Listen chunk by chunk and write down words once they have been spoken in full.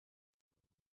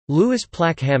Louis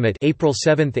Plack Hammett (April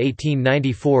 7,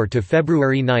 1894 to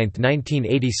February 9,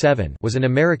 1987) was an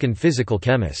American physical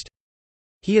chemist.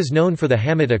 He is known for the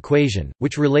Hammett equation,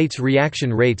 which relates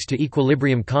reaction rates to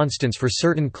equilibrium constants for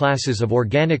certain classes of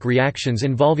organic reactions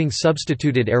involving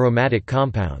substituted aromatic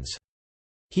compounds.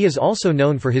 He is also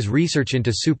known for his research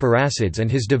into superacids and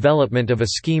his development of a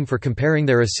scheme for comparing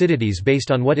their acidities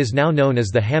based on what is now known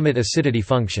as the Hammett acidity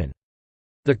function.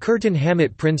 The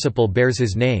Curtin-Hammett principle bears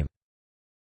his name.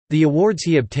 The awards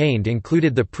he obtained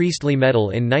included the Priestley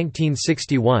Medal in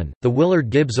 1961, the Willard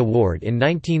Gibbs Award in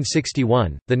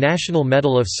 1961, the National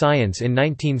Medal of Science in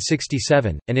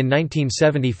 1967, and in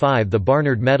 1975 the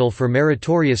Barnard Medal for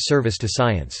Meritorious Service to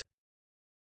Science.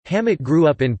 Hammett grew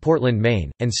up in Portland,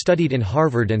 Maine, and studied in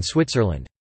Harvard and Switzerland.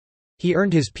 He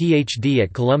earned his Ph.D.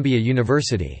 at Columbia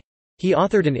University. He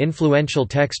authored an influential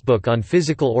textbook on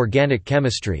physical organic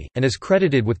chemistry, and is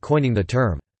credited with coining the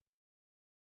term.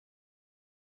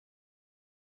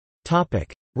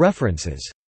 References.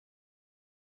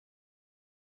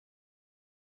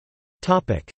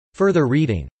 Further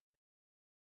reading.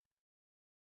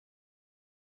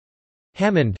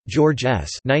 Hammond, George S.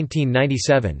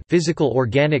 1997. Physical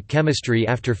Organic Chemistry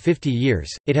After 50 Years,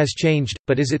 It Has Changed,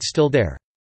 But Is It Still There?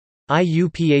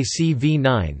 IUPAC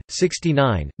V9,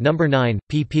 69, No. 9,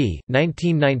 pp.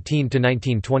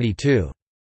 1919–1922.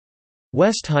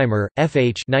 Westheimer, F.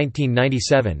 H.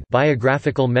 1997.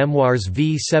 Biographical Memoirs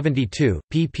v. 72,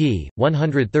 pp.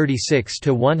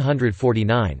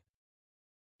 136–149.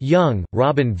 Young,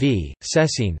 Robin V.,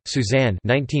 Sessine, Suzanne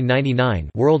 1999.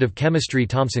 World of Chemistry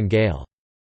Thomson Gale.